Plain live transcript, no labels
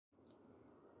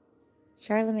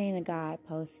Charlemagne the God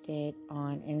posted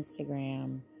on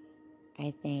Instagram,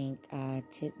 I think,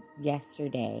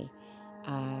 yesterday,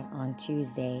 on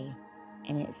Tuesday,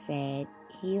 and it said,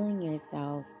 healing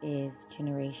yourself is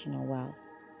generational wealth.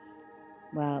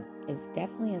 Well, it's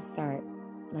definitely a start.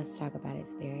 Let's talk about it,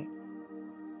 spirits.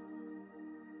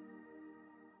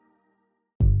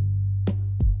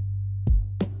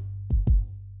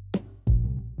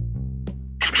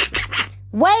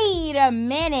 Wait a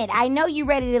minute. I know you're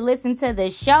ready to listen to the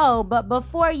show, but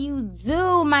before you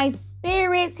do, my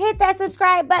spirits, hit that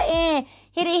subscribe button.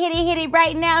 Hit it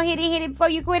right now. Hit it before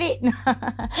you quit it.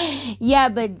 Yeah,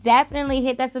 but definitely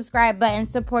hit that subscribe button.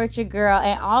 Support your girl.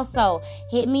 And also,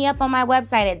 hit me up on my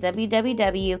website at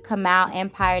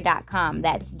www.kamalempire.com.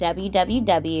 That's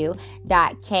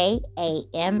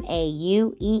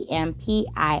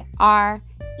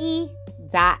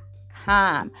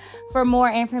www.kamalempire.com. For more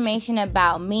information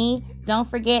about me, don't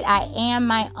forget I am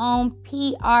my own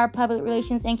PR, public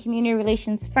relations and community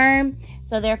relations firm.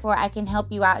 So therefore, I can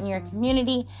help you out in your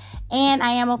community. And I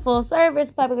am a full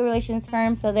service public relations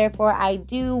firm. So therefore, I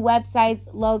do websites,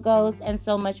 logos, and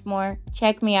so much more.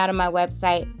 Check me out on my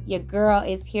website. Your girl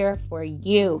is here for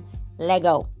you.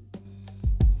 Lego.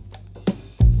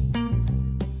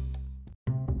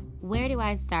 Where do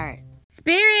I start?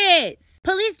 Spirits!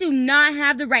 Police do not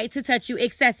have the right to touch you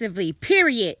excessively,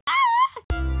 period.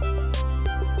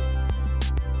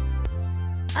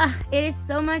 It is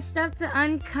so much stuff to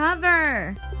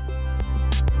uncover.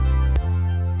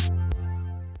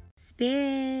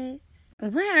 Spirits.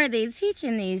 What are they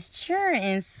teaching these children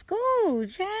in school,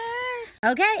 child?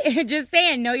 Okay, just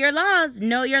saying, know your laws.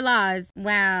 Know your laws.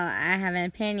 Well, I have an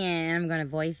opinion and I'm going to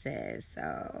voice it,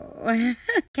 so...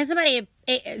 Can somebody...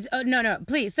 No,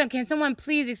 please. So can someone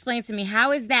please explain to me,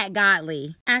 how is that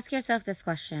godly? Ask yourself this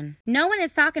question. No one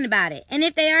is talking about it. And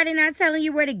if they are, they're not telling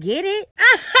you where to get it?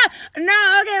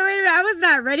 No, okay, wait a minute. I was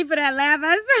not ready for that laugh.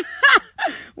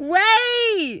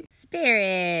 Wait!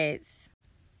 Spirits.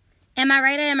 Am I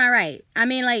right or am I right? I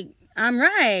mean, like, I'm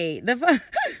right.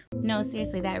 No,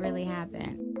 seriously, that really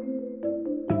happened.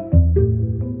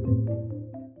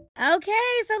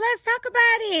 Okay, so let's talk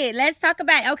about it.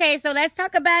 Okay, so let's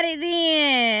talk about it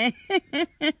then.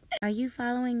 Are you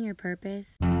following your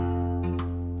purpose?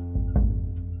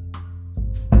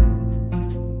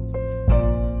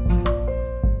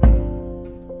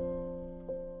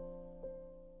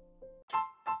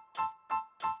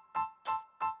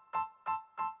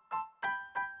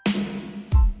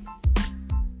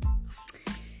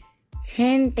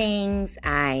 10 things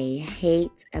I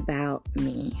hate about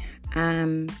me.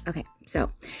 Okay, so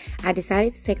I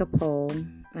decided to take a poll,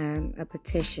 a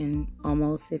petition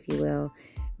almost, if you will.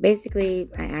 Basically,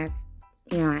 I asked,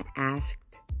 oh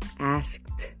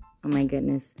my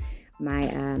goodness, my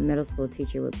middle school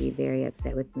teacher would be very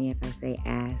upset with me if I say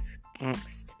asked.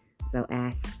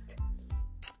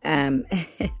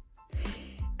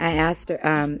 I asked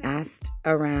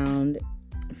around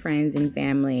friends and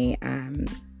family,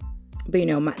 but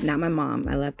not my mom.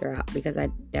 I left her out because I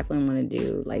definitely want to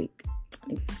do like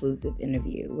an exclusive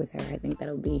interview with her. I think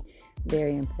that'll be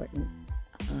very important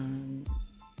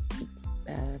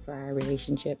for our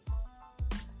relationship.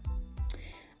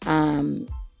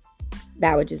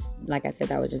 That would just, like I said,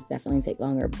 that would just definitely take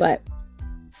longer. But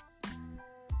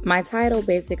my title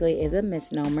basically is a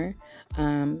misnomer.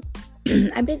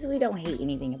 I basically don't hate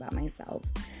anything about myself.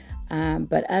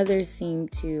 But others seem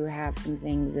to have some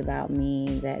things about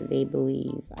me that they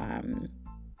believe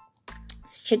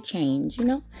should change,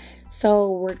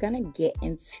 So we're going to get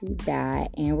into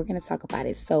that and we're going to talk about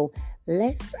it. So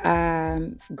let's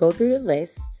go through the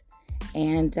list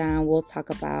and we'll talk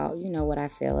about, what I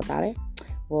feel about it.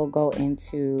 We'll go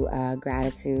into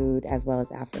gratitude as well as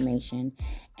affirmation,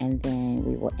 and then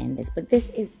we will end this. But this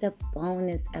is the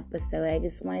bonus episode. I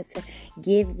just wanted to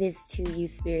give this to you,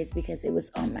 spirits, because it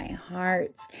was on my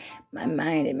heart, my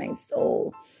mind, and my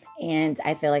soul. And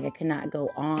I feel like I could not go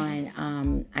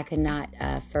on. I could not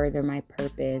further my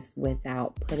purpose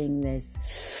without putting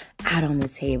this out on the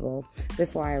table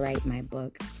before I write my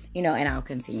book. And I'll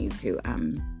continue to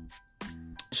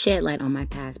shed light on my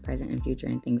past, present, and future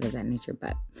and things of that nature.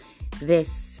 But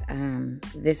this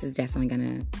is definitely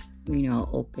gonna,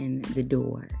 open the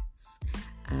doors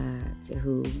to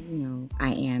who, I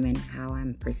am and how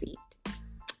I'm perceived.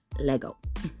 Lego.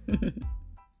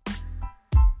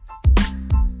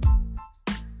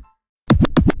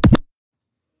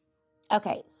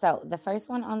 Okay, so the first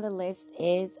one on the list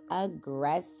is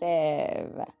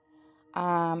aggressive.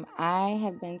 I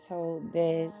have been told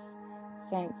this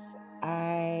since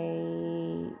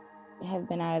I have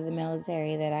been out of the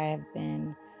military, that I have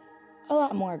been a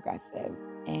lot more aggressive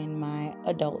in my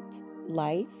adult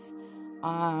life.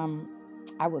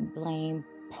 I would blame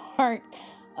part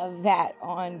of that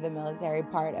on the military,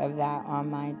 part of that on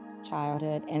my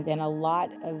childhood, and then a lot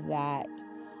of that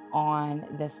on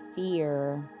the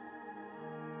fear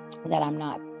that I'm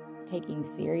not taking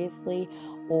seriously,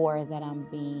 or that I'm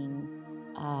being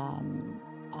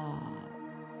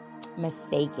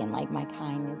mistaken, like my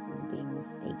kindness is being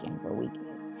mistaken for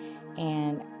weakness.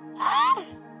 And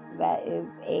that is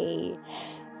a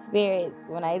spirit.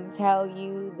 When I tell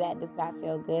you, that does not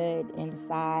feel good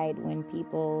inside when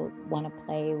people want to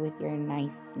play with your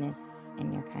niceness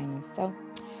and your kindness. So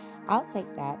I'll take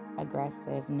that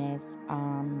aggressiveness.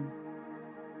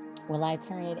 Will I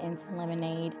turn it into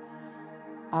lemonade?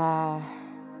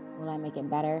 Will I make it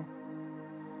better?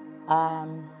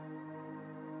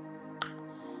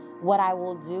 What I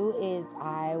will do is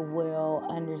I will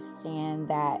understand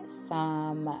that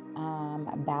some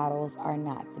battles are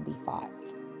not to be fought.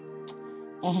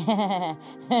 And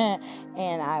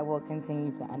I will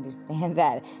continue to understand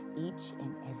that each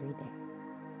and every day.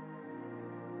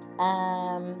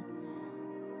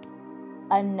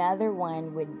 Another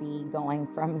one would be going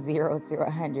from 0 to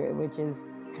 100, which is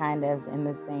kind of in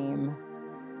the same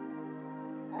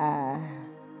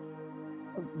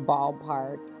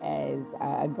ballpark as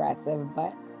aggressive,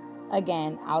 but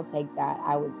again, I'll take that.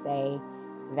 I would say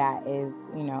that is,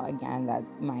 again,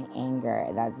 that's my anger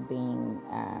that's being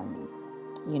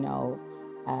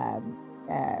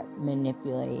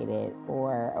manipulated,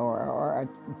 or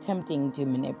attempting to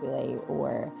manipulate,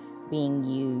 or being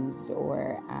used,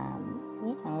 or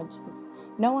just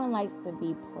no one likes to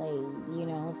be played,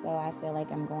 so I feel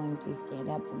like I'm going to stand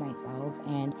up for myself,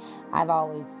 and I've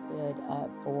always stood up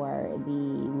for the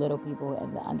little people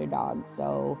and the underdogs,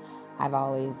 so I've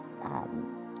always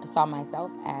saw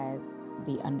myself as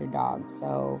the underdog,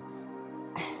 so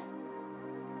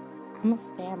I'm gonna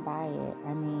stand by it.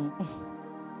 I'm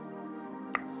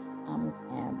gonna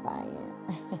stand by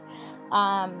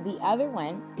it. The other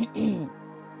one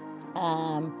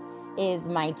is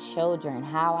my children,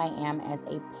 how I am as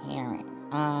a parent.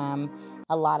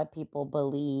 A lot of people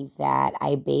believe that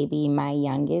I baby my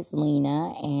youngest,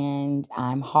 Lena, and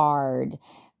I'm hard,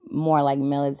 more like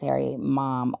military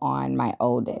mom on my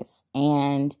oldest.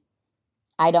 And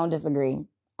I don't disagree.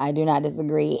 I do not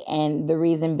disagree. And the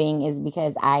reason being is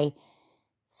because I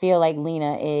feel like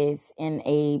Lena is in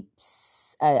a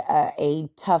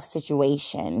tough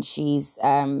situation. She's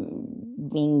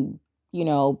being,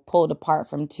 pulled apart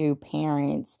from two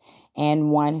parents,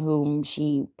 and one whom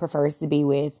she prefers to be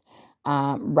with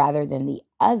rather than the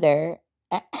other,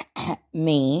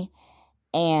 me.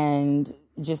 And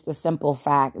just the simple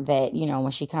fact that,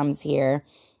 when she comes here,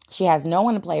 she has no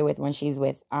one to play with when she's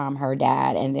with her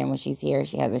dad. And then when she's here,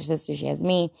 she has her sister, she has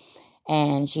me.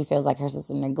 And she feels like her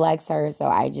sister neglects her. So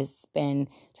I just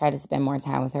try to spend more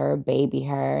time with her, baby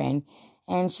her.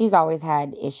 And she's always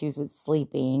had issues with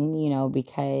sleeping,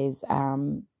 because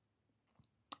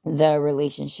the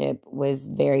relationship was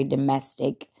very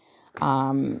domestic.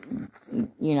 So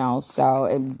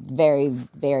very,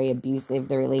 very abusive,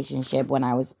 the relationship, when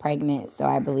I was pregnant. So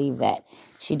I believe that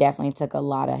she definitely took a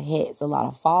lot of hits, a lot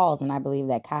of falls. And I believe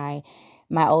that Kai,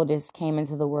 my oldest, came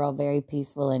into the world very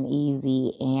peaceful and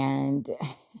easy. And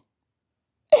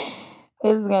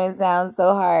it's going to sound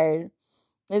so hard.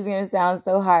 It's going to sound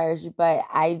so harsh, but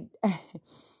I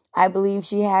believe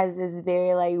she has this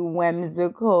very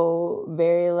whimsical,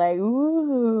 very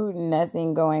woohoo,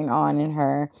 nothing going on in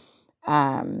her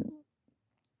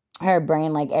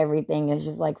brain. Everything is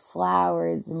just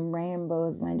flowers and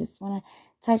rainbows, and I just want to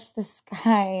touch the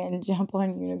sky and jump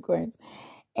on unicorns.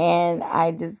 And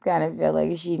I just kind of feel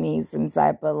like she needs some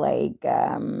type of I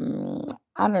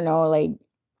don't know,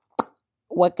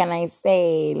 what can I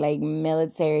say?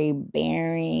 Military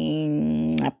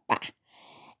bearing.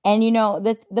 And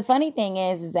the funny thing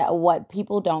is that what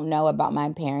people don't know about my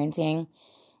parenting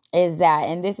is that,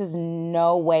 and this is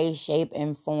no way, shape,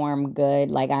 and form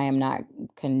good. I am not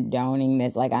condoning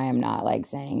this. I am not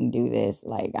saying do this.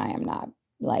 I am not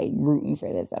rooting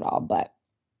for this at all. But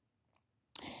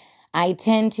I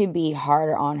tend to be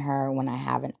harder on her when I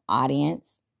have an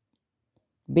audience,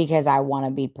 because I want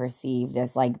to be perceived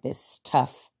as this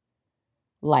tough,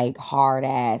 hard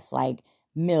ass,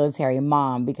 military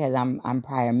mom, because I'm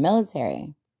prior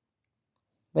military.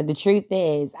 But the truth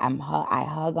is, I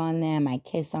hug on them, I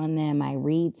kiss on them, I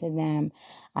read to them,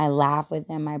 I laugh with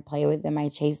them, I play with them, I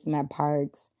chase them at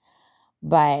parks.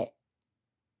 But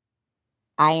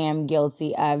I am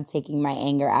guilty of taking my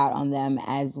anger out on them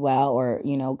as well, or,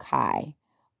 Kai,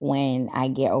 when I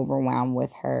get overwhelmed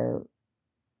with her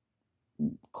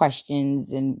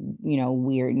questions and,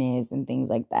 weirdness and things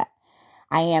like that.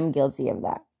 I am guilty of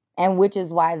that. And which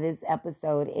is why this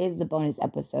episode is the bonus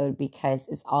episode, because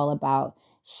it's all about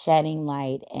shedding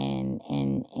light and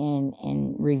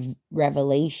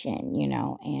revelation,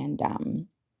 and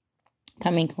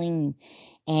coming clean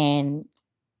and,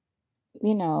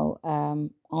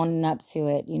 owning up to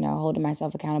it, holding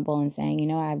myself accountable and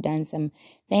saying, I've done some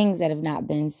things that have not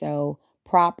been so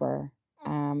proper,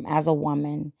 as a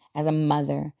woman, as a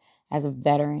mother, as a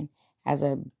veteran, as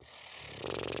a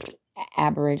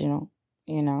Aboriginal,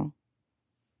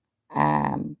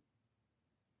 um,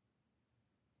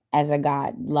 as a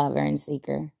God lover and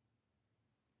seeker.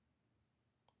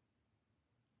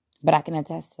 But I can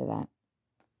attest to that.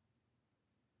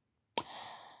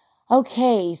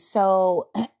 Okay, so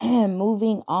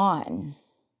moving on.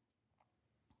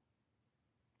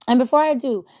 And before I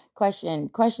do, question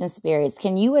spirits,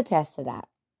 can you attest to that?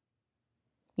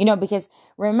 Because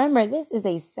remember, this is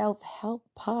a self-help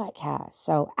podcast.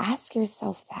 So ask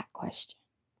yourself that question.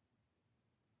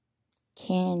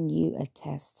 Can you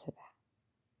attest to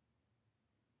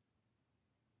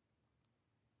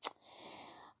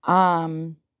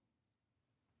that?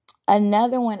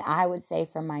 Another one I would say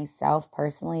for myself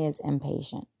personally is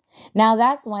impatient. Now,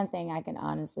 that's one thing I can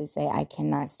honestly say I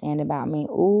cannot stand about me.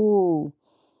 Ooh,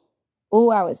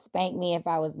 I would spank me if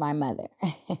I was my mother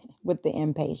with the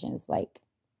impatience. Like,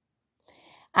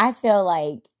 I feel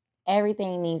like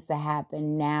everything needs to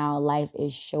happen now. Life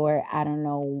is short. I don't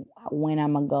know when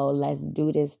I'm going to go. Let's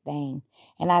do this thing.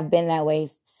 And I've been that way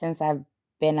since I've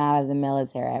been out of the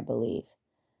military, I believe.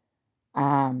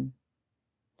 And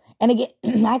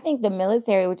again, I think the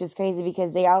military, which is crazy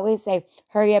because they always say,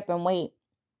 hurry up and wait.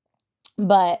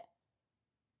 And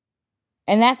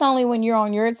that's only when you're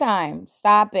on your time.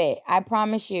 Stop it. I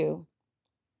promise you.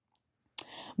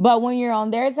 But when you're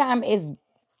on their time, it's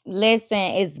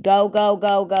go, go,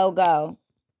 go, go, go.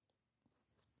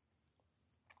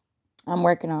 I'm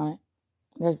working on it.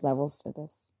 There's levels to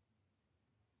this.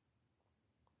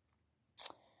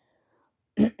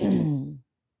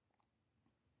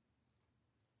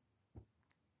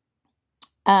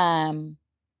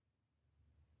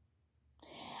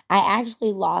 I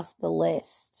actually lost the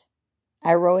list.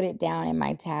 I wrote it down in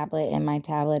my tablet, and my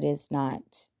tablet is not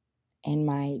in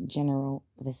my general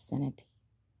vicinity.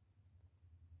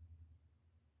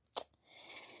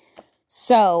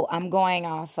 So I'm going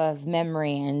off of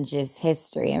memory and just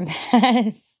history and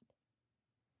past.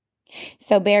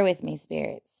 So bear with me,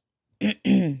 spirits.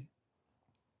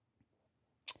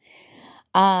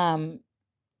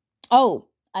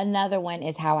 Another one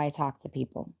is how I talk to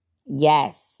people.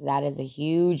 Yes, that is a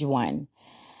huge one.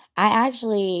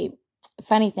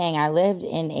 Funny thing, I lived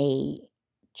in a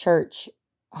church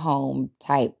home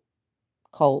type,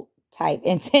 cult type,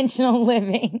 intentional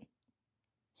living.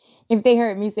 If they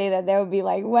heard me say that, they would be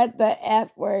like, what the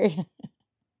F word?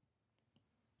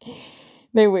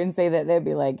 They wouldn't say that. They'd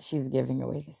be like, she's giving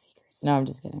away the secrets. No, I'm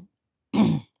just kidding.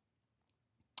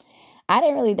 I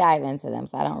didn't really dive into them,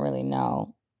 so I don't really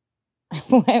know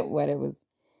what it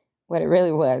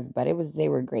really was. But they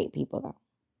were great people, though.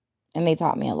 And they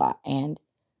taught me a lot. And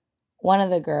one of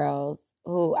the girls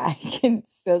who I can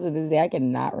still to this day, I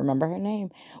cannot remember her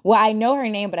name. Well, I know her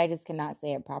name, but I just cannot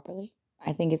say it properly.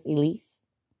 I think it's Elise.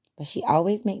 But she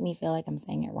always make me feel like I'm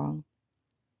saying it wrong.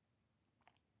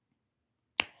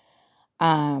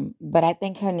 But I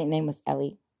think her name was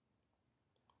Ellie.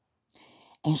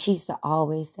 And she used to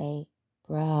always say,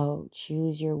 bro,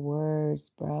 choose your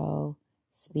words, bro.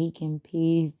 Speak in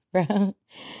peace, bro.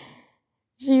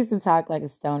 She used to talk like a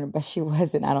stoner, but she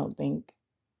wasn't, I don't think.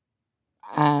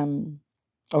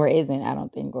 Or isn't, I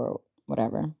don't think, or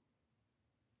whatever.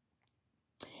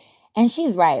 And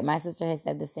she's right. My sister has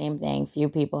said the same thing. Few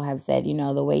people have said,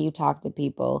 the way you talk to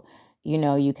people, you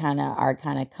are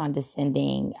kind of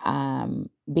condescending,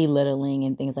 belittling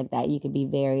and things like that. You could be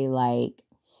very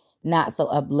not so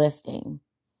uplifting.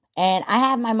 And I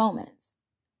have my moments.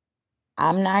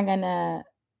 I'm not going to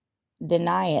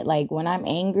deny it. Like when I'm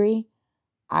angry,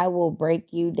 I will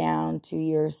break you down to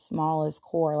your smallest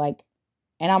core.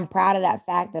 And I'm proud of that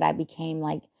fact that I became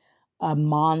a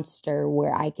monster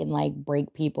where I can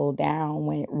break people down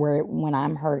when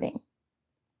I'm hurting.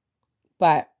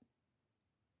 And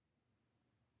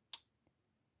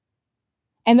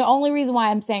the only reason why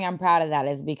I'm saying I'm proud of that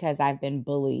is because I've been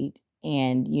bullied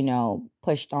and,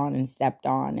 pushed on and stepped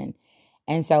on.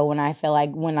 And so when I feel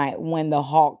like when the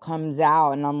Hulk comes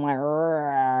out and I'm like,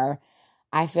 "Rrr,"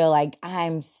 I feel like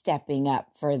I'm stepping up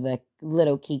for the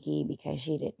little Kiki because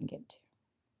she didn't get to.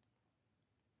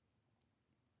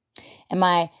 Am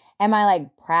I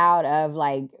proud of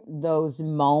those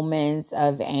moments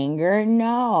of anger?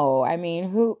 No. I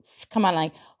mean,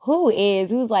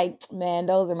 Who's like, man,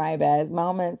 those are my best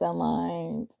moments in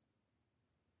life.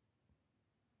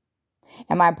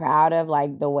 Am I proud of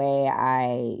like the way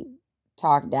I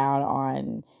talk down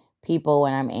on people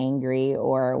when I'm angry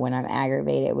or when I'm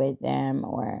aggravated with them?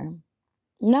 Or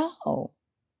no,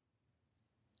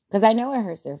 because I know it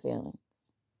hurts their feelings.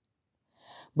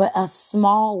 But a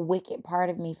small wicked part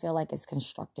of me feel like it's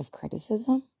constructive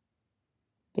criticism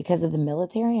because of the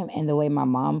military and the way my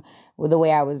mom, with the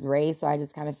way I was raised. So I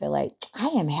just kind of feel like I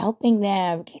am helping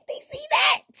them. Can't they see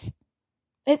that?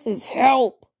 This is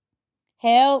help.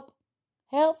 Help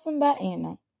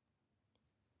somebody,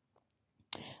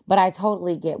 But I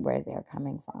totally get where they're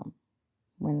coming from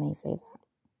when they say that.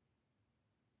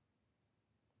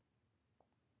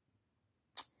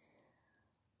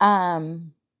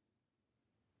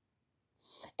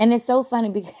 And it's so funny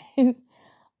because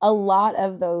a lot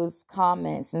of those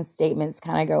comments and statements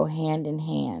kind of go hand in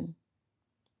hand.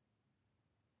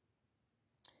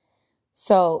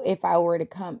 So if I were to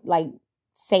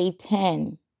say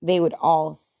 10, they would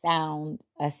all sound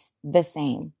the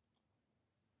same.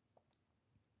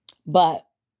 But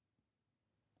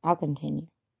I'll continue.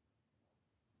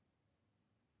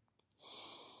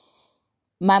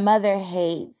 My mother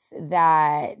hates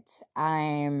that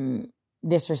I'm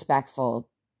disrespectful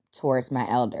towards my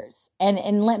elders.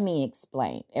 And let me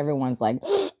explain. Everyone's like,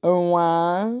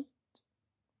 what?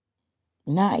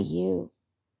 Not you.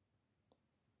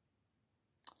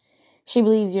 She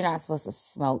believes you're not supposed to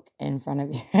smoke in front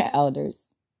of your elders.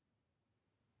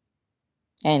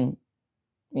 And,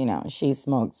 she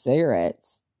smoked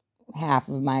cigarettes half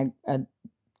of my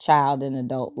child and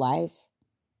adult life.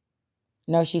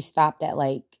 No, she stopped at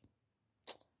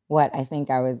I think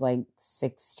I was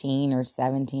 16 or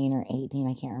 17 or 18.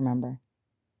 I can't remember.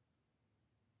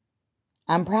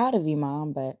 I'm proud of you,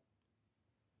 Mom, but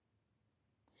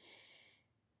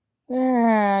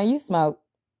you smoke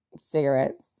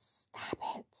cigarettes. Stop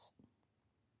it.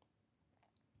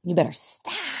 You better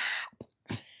stop.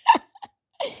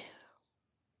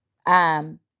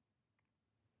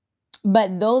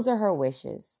 But those are her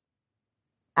wishes.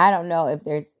 I don't know if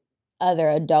there's other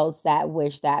adults that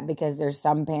wish that, because there's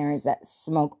some parents that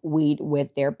smoke weed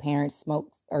with their parents,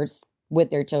 smoke or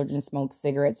with their children, smoke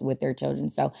cigarettes with their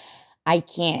children. So I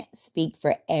can't speak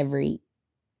for every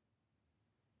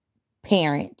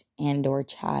parent and or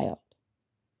child.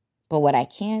 But what I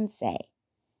can say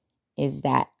is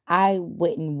that I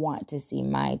wouldn't want to see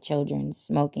my children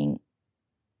smoking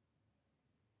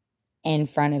in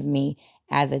front of me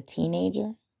as a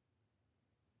teenager.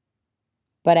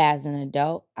 But as an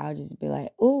adult, I'll just be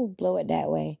like, ooh, blow it that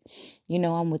way.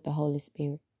 I'm with the Holy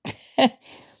Spirit. I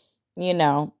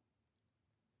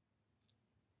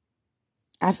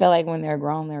feel like when they're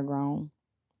grown, they're grown.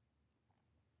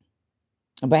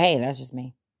 But hey, that's just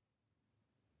me.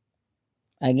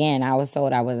 Again, I was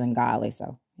told I wasn't godly,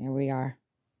 so here we are.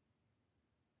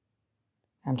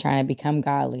 I'm trying to become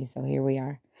godly, so here we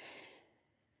are.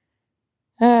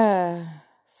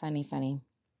 Funny.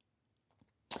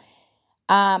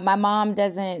 My mom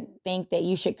doesn't think that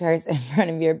you should curse in front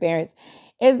of your parents.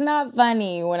 It's not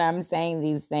funny when I'm saying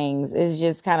these things. It's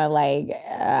just kind of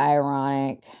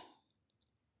ironic.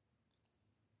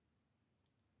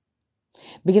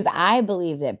 Because I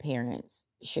believe that parents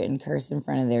shouldn't curse in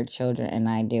front of their children, and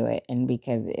I do it. And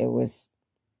because it was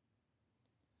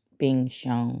being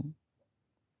shown.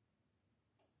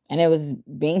 And it was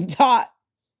being taught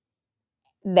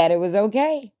that it was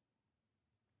okay.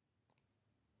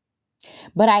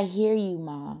 But I hear you,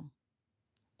 Mom.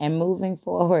 And moving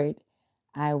forward,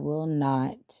 I will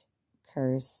not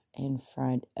curse in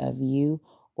front of you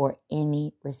or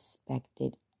any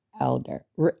respected elder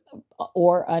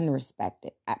or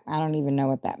unrespected. I don't even know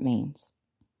what that means.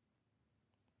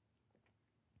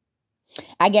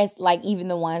 I guess even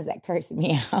the ones that curse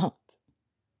me out.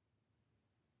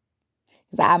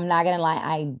 Because I'm not going to lie,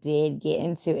 I did get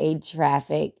into a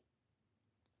traffic,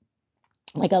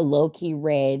 a low-key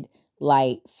red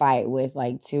light fight with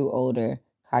two older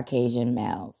Caucasian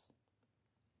males.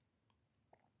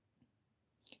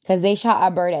 Because they shot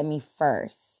a bird at me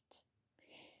first.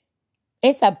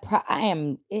 It's a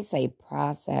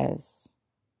process.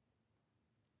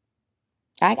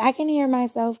 I can hear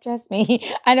myself, trust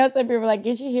me. I know some people are like,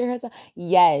 can she hear herself?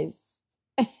 Yes.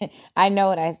 I know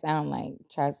what I sound like,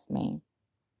 trust me.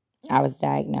 I was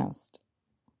diagnosed.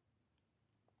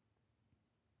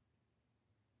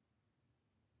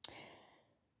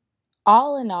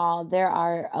 All in all, there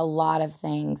are a lot of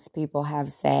things people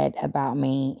have said about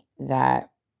me that,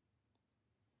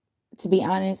 to be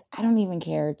honest, I don't even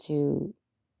care to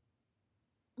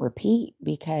repeat,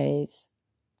 because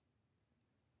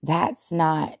that's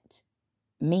not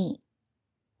me.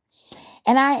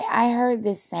 And I heard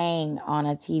this saying on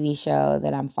a TV show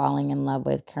that I'm falling in love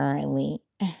with currently.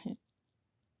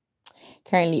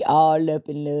 Currently all up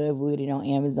in love with it on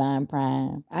Amazon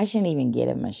Prime. I shouldn't even give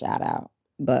him a shout out.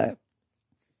 But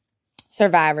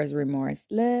Survivor's Remorse.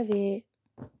 Love it.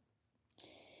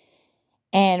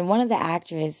 And one of the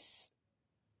actors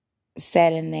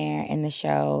said in there in the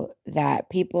show that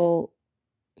people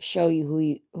show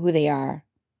you who they are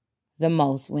the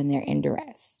most when they're in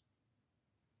duress.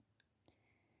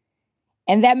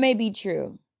 And that may be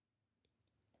true.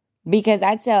 Because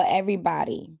I tell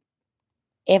everybody,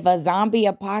 if a zombie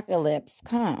apocalypse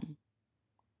come,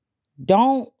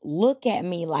 don't look at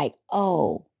me like,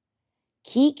 oh,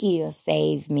 Kiki will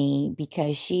save me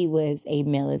because she was a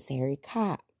military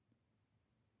cop.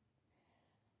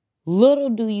 Little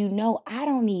do you know, I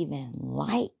don't even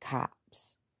like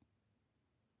cops.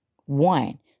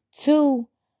 1. 2,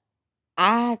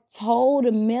 I told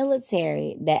the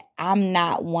military that I'm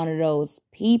not one of those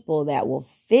people that will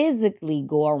physically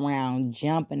go around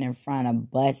jumping in front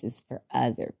of buses for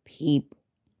other people.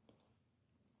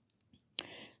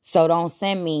 So don't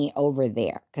send me over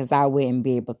there because I wouldn't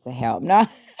be able to help. No,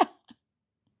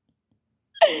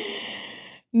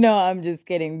 no, I'm just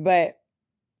kidding. But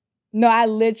no, I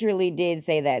literally did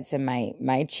say that to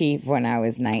my chief when I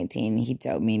was 19. He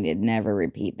told me to never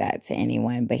repeat that to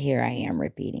anyone. But here I am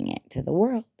repeating it to the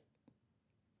world.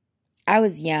 I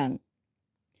was young.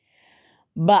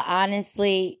 But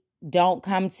honestly, don't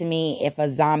come to me if a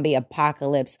zombie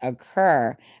apocalypse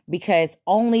occur because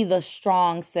only the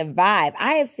strong survive.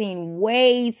 I have seen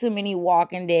way too many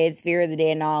Walking Dead, Fear of the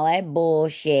Dead, and all that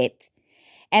bullshit.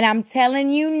 And I'm telling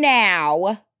you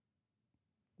now,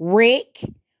 Rick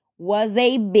was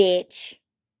a bitch.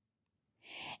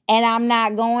 And I'm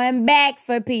not going back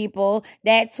for people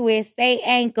that twist their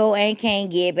ankle and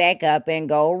can't get back up and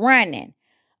go running.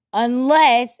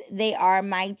 Unless they are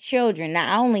my children.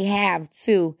 Now, I only have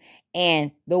 2.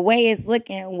 And the way it's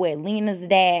looking with Lena's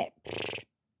dad,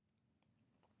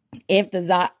 if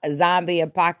the zombie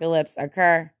apocalypse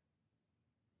occur,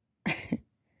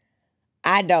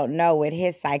 I don't know with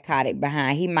his psychotic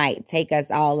behind. He might take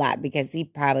us all out because he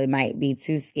probably might be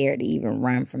too scared to even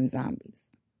run from zombies.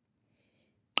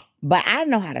 But I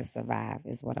know how to survive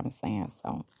is what I'm saying.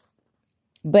 So,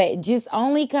 but just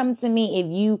only come to me if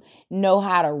you know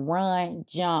how to run,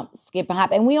 jump, skip, and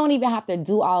hop. And we don't even have to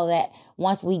do all that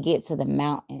once we get to the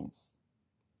mountains.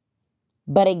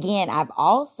 But again, I'm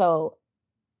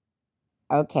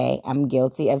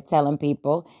guilty of telling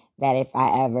people that if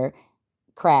I ever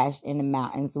crashed in the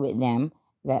mountains with them,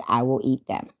 that I will eat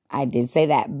them. I did say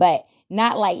that, but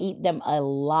not like eat them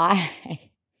alive.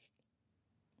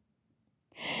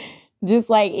 Just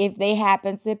like if they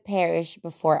happen to perish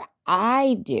before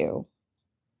I do,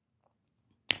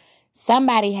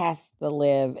 somebody has to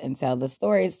live and tell the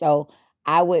story. So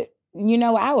I would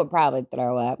probably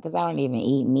throw up because I don't even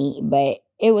eat meat. But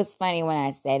it was funny when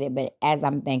I said it. But as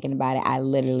I'm thinking about it, I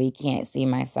literally can't see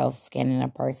myself skinning a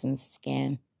person's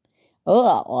skin.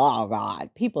 Oh God.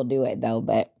 People do it though.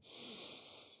 But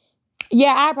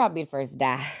yeah, I'd probably be the first to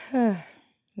die.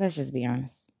 Let's just be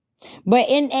honest. But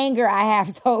in anger, I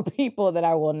have told people that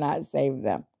I will not save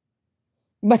them.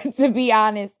 But to be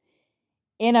honest,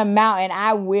 in a mountain,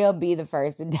 I will be the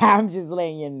first to die. I'm just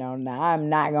letting you know now. I'm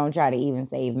not going to try to even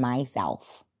save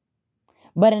myself.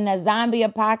 But in a zombie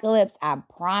apocalypse, I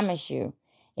promise you,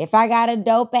 if I got a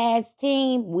dope-ass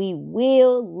team, we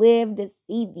will live to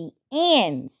see the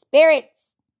end. Spirits.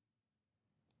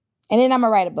 And then I'm going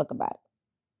to write a book about it.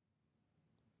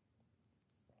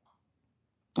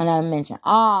 And I'll mention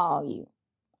all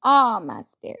my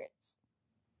spirits.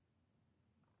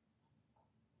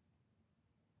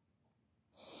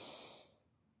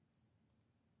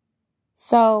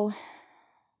 So,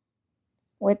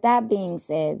 with that being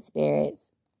said, spirits,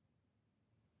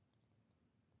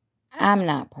 I'm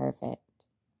not perfect.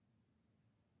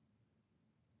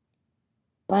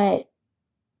 But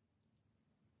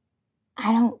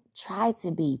I don't try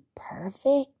to be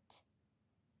perfect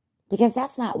because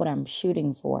that's not what I'm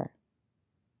shooting for.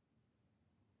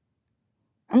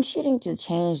 I'm shooting to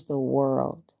change the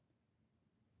world.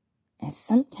 And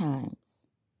sometimes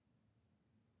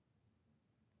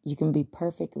you can be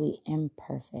perfectly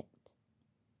imperfect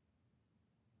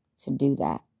to do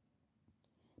that.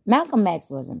 Malcolm X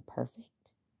wasn't perfect,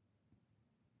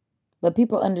 but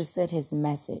people understood his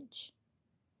message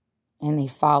and they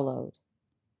followed.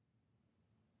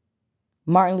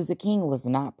 Martin Luther King was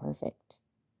not perfect.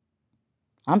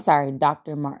 I'm sorry,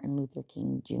 Dr. Martin Luther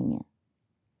King Jr.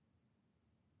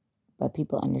 But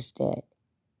people understood.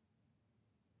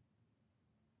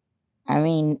 I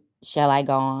mean, shall I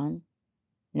go on?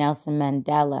 Nelson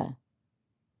Mandela.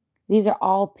 These are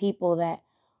all people that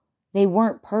they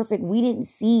weren't perfect. We didn't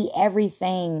see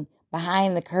everything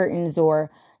behind the curtains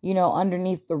or,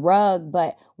 underneath the rug,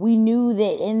 but we knew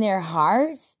that in their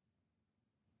hearts,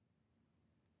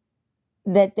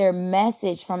 that their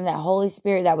message from that Holy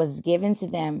Spirit that was given to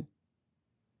them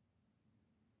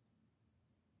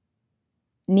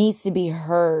needs to be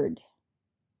heard.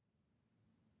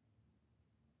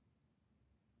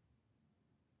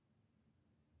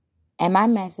 And my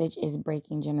message is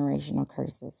breaking generational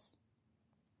curses.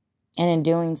 And in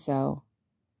doing so,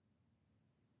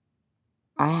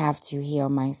 I have to heal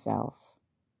myself.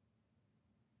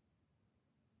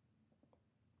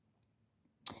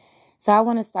 So I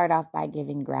want to start off by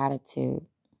giving gratitude.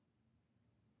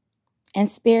 And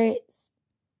spirits,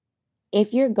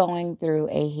 if you're going through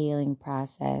a healing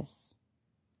process,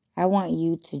 I want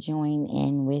you to join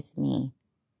in with me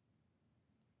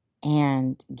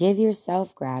and give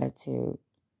yourself gratitude.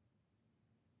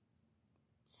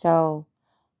 So,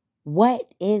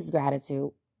 what is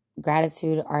gratitude?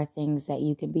 Gratitude are things that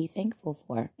you can be thankful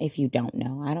for. If you don't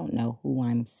know, I don't know who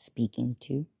I'm speaking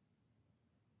to.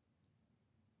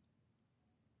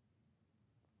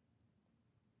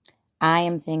 I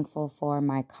am thankful for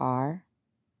my car.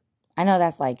 I know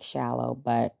that's like shallow,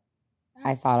 but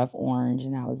I thought of orange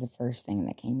and that was the first thing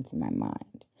that came to my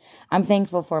mind. I'm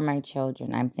thankful for my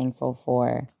children. I'm thankful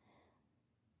for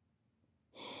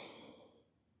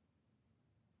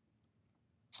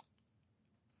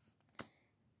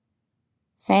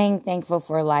saying thankful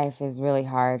for life is really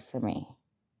hard for me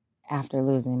after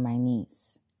losing my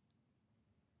niece.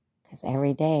 Because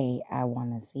every day I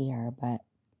want to see her, but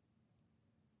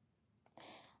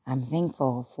I'm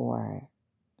thankful for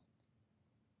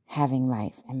having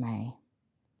life in my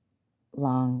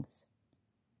lungs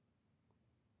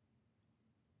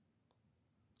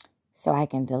so I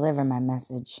can deliver my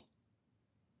message.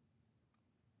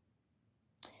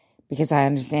 Because I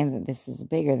understand that this is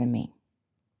bigger than me.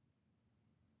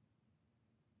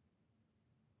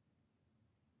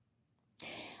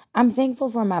 I'm thankful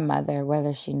for my mother,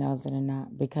 whether she knows it or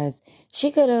not, because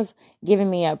she could have given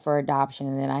me up for adoption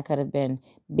and then I could have been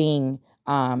being,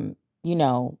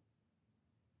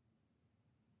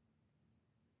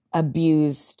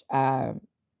 abused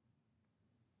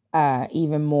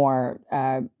even more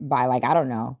by, like, I don't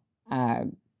know,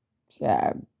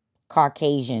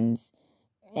 Caucasians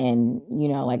and,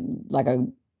 like a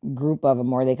group of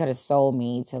them, or they could have sold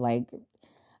me to, like,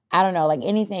 I don't know, like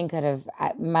anything could have,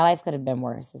 my life could have been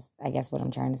worse, is I guess what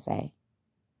I'm trying to say.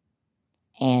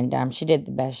 And she did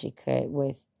the best she could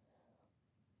with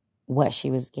what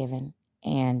she was given.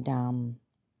 And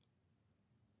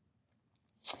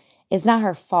it's not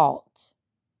her fault.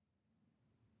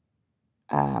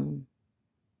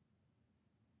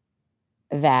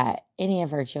 That any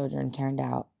of her children turned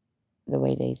out the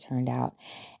way they turned out.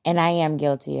 And I am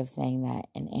guilty of saying that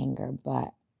in anger,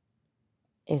 but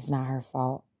it's not her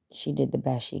fault. She did the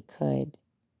best she could.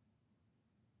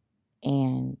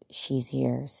 And she's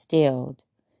here still,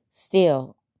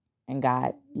 and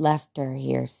God left her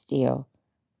here still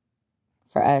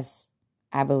for us,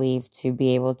 I believe, to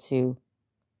be able to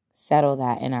settle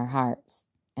that in our hearts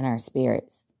and our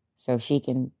spirits so she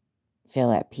can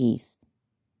feel at peace,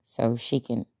 so she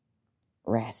can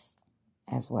rest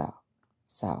as well.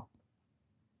 So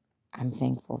I'm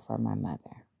thankful for my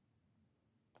mother.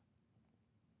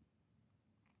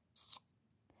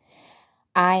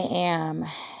 I am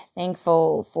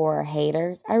thankful for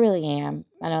haters. I really am.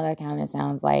 I know that kind of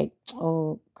sounds like,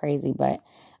 crazy, but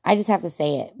I just have to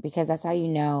say it because that's how you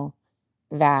know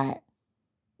that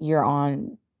you're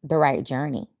on the right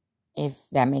journey, if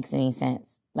that makes any sense.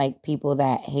 Like people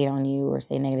that hate on you or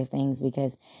say negative things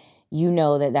because you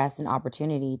know that that's an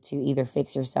opportunity to either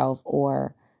fix yourself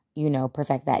or,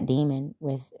 perfect that demon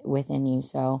within you.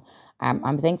 So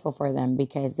I'm thankful for them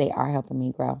because they are helping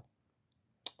me grow,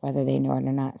 whether they know it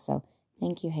or not. So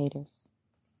thank you, haters.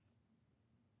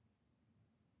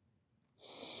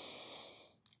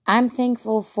 I'm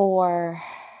thankful for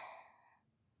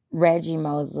Reggie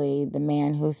Mosley, the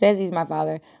man who says he's my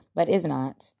father, but is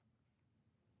not.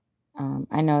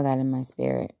 I know that in my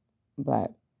spirit,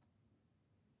 but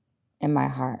in my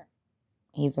heart,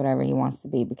 he's whatever he wants to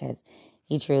be because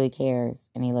he truly cares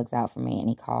and he looks out for me and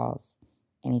he calls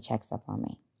and he checks up on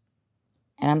me.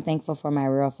 And I'm thankful for my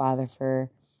real father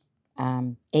for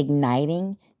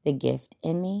igniting the gift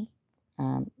in me,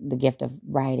 the gift of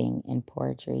writing and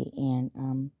poetry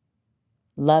and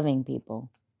loving people.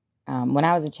 When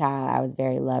I was a child, I was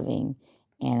very loving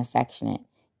and affectionate,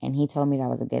 and he told me that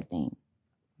was a good thing.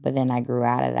 But then I grew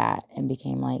out of that and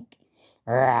became like,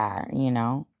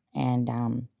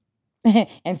 and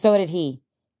And so did he.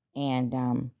 And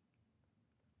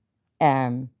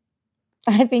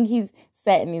I think he's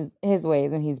set in his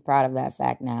ways, and he's proud of that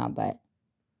fact now. But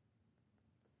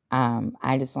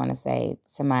I just want to say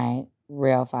to my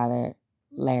real father,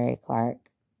 Larry Clark,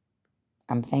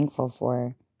 I'm thankful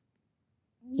for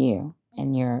you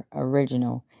and your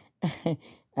original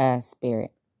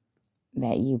spirit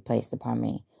that you placed upon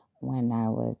me when I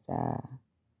was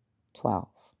 12.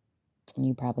 And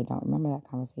you probably don't remember that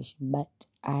conversation, but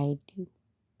I do.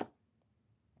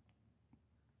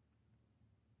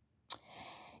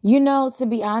 To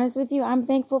be honest with you, I'm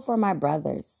thankful for my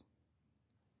brothers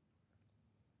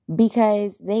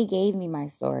because they gave me my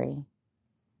story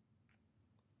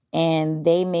and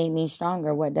they made me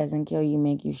stronger. What doesn't kill you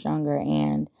make you stronger.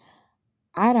 And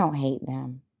I don't hate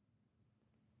them.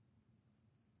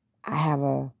 I have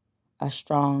a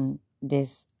strong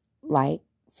dislike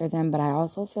for them, but I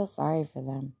also feel sorry for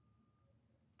them.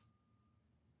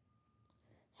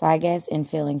 So I guess in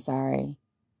feeling sorry,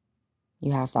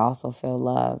 you have to also feel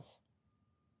love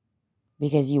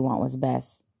because you want what's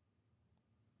best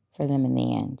for them in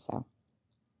the end. So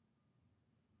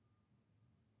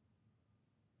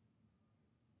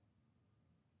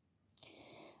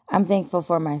I'm thankful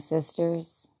for my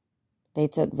sisters. They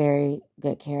took very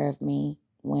good care of me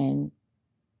when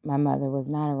my mother was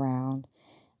not around,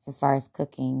 as far as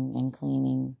cooking and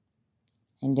cleaning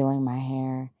and doing my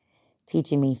hair,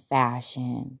 teaching me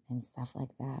fashion and stuff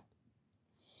like that.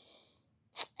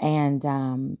 And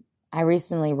I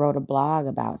recently wrote a blog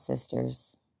about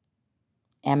sisters.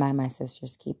 Am I my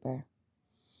sister's keeper?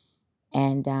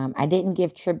 And I didn't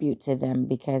give tribute to them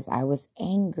because I was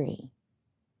angry.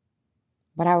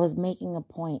 But I was making a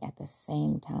point at the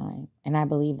same time. And I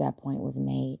believe that point was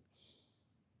made.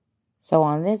 So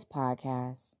on this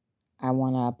podcast, I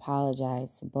want to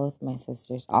apologize to both my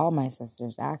sisters, all my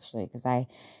sisters actually, because I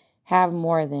have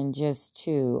more than just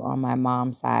two on my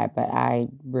mom's side, but I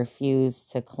refuse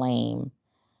to claim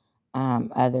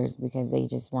others because they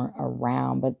just weren't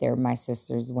around, but they're my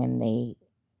sisters when they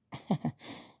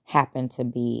happen to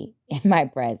be in my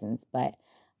presence. But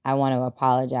I want to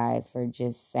apologize for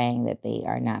just saying that they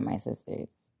are not my sisters.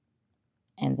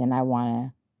 And then I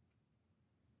want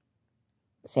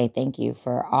to say thank you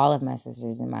for all of my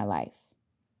sisters in my life.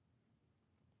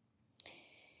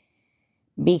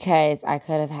 Because I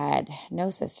could have had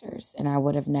no sisters and I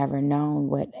would have never known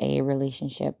what a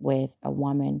relationship with a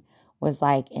woman was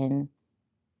like. And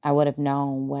I would have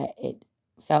known what it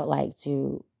felt like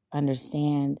to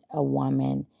understand a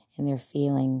woman and their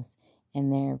feelings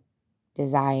and their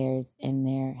desires and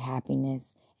their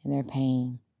happiness and their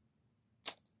pain.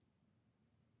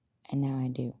 And now I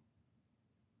do.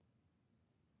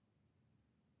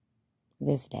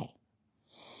 This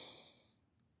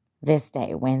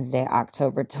day, Wednesday,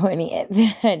 October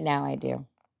 20th. Now I do.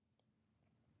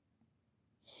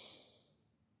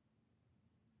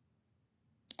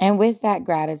 And with that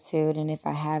gratitude, and if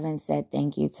I haven't said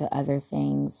thank you to other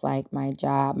things like my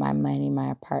job, my money,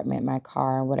 my apartment, my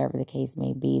car, whatever the case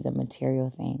may be, the material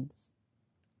things,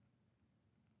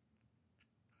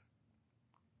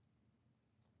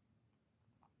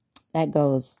 that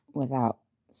goes without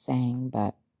saying,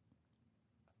 but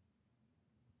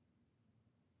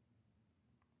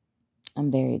I'm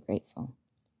very grateful.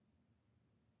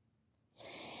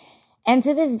 And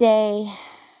to this day,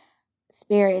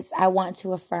 spirits, I want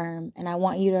to affirm, and I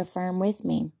want you to affirm with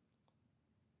me.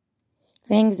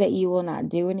 Things that you will not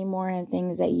do anymore and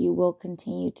things that you will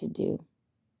continue to do.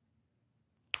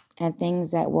 And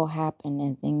things that will happen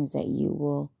and things that you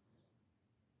will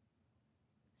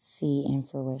see in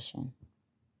fruition.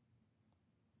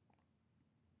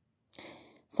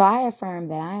 So I affirm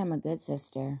that I am a good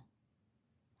sister.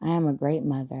 I am a great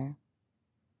mother.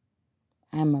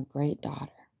 I am a great daughter.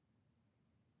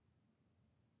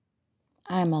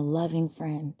 I am a loving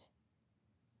friend.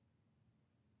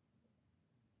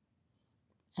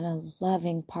 And a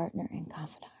loving partner and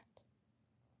confidant.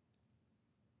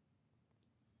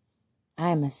 I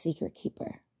am a secret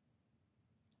keeper.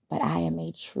 But I am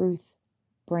a truth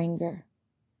bringer.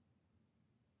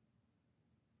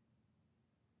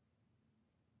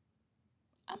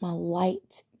 I'm a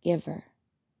light giver.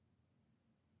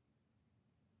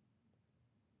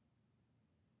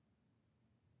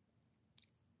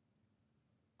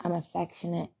 I'm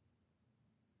affectionate.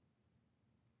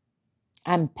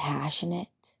 I'm passionate.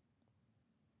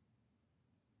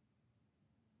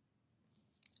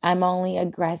 I'm only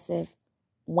aggressive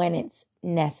when it's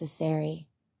necessary.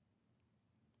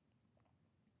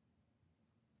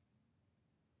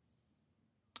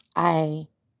 I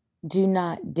do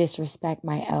not disrespect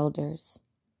my elders.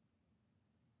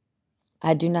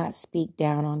 I do not speak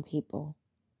down on people.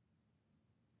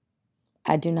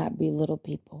 I do not belittle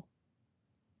people.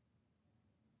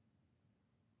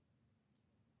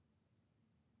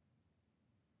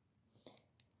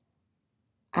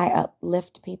 I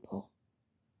uplift people.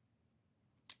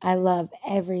 I love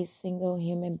every single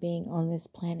human being on this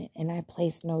planet, and I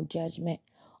place no judgment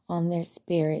on their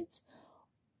spirits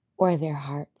or their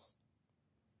hearts.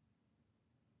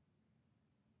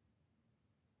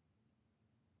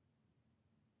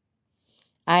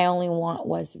 I only want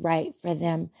what's right for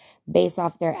them. Based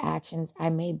off their actions, I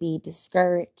may be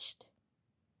discouraged.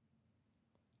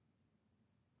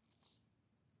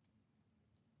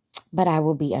 But I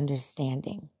will be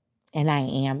understanding, and I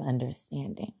am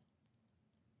understanding.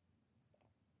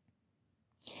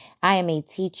 I am a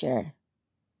teacher.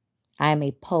 I am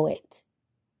a poet.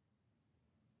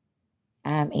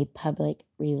 I am a public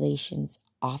relations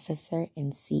officer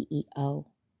and CEO.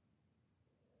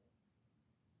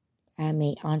 I'm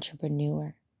an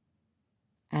entrepreneur.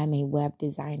 I'm a web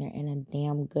designer and a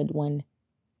damn good one.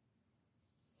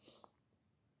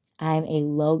 I'm a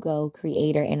logo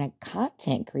creator and a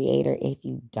content creator if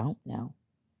you don't know.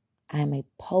 I'm a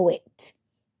poet.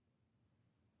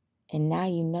 And now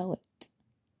you know it.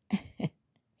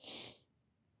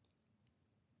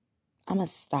 I'm a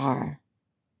star.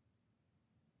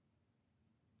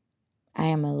 I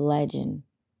am a legend.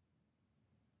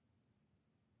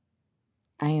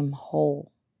 I am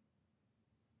whole.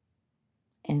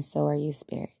 And so are you,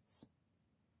 spirits.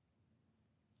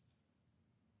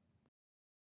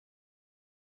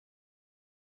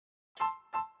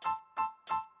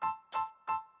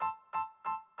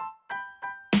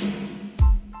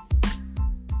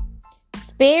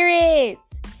 Spirits!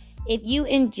 If you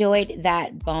enjoyed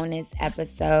that bonus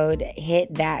episode,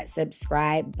 hit that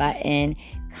subscribe button,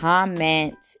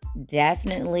 comment,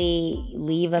 definitely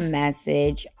leave a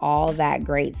message, all that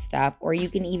great stuff. Or you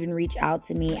can even reach out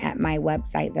to me at my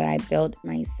website that I built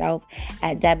myself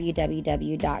at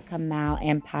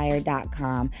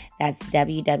www.kamalempire.com. That's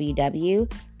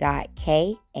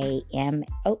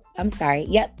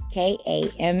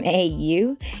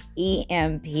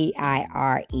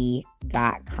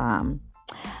KAMAUEMPIRE.com.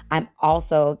 I'm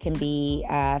also can be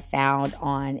found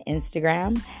on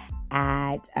Instagram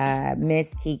at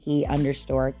Miss Kiki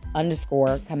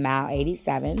 _Kamal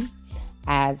 87,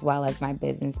 as well as my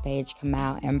business page,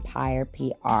 Kamal Empire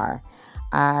PR.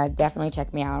 Definitely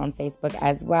check me out on Facebook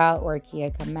as well, or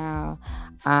Kia Kamal,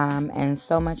 and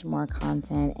so much more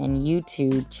content. And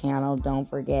YouTube channel, don't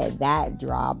forget that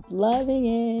dropped, loving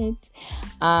it.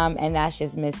 And that's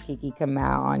just Miss Kiki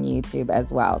Kamal on YouTube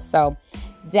as well. So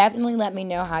definitely let me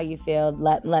know how you feel.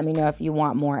 Let me know if you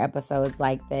want more episodes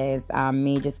like this.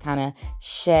 Me just kind of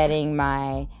shedding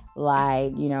my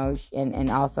light, and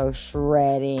also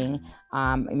shredding,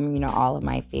 all of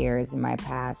my fears in my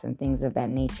past and things of that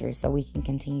nature, so we can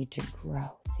continue to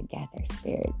grow together,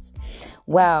 spirits.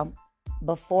 Well,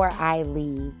 before I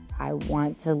leave, I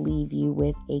want to leave you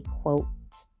with a quote.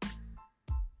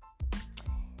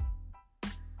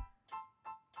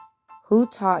 Who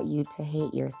taught you to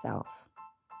hate yourself?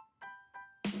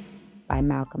 By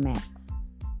Malcolm X.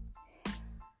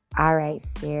 All right,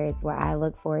 spirits. Well, I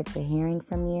look forward to hearing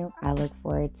from you. I look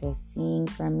forward to seeing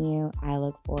from you. I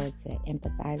look forward to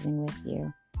empathizing with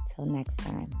you. Till next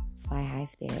time, fly high,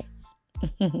 spirits.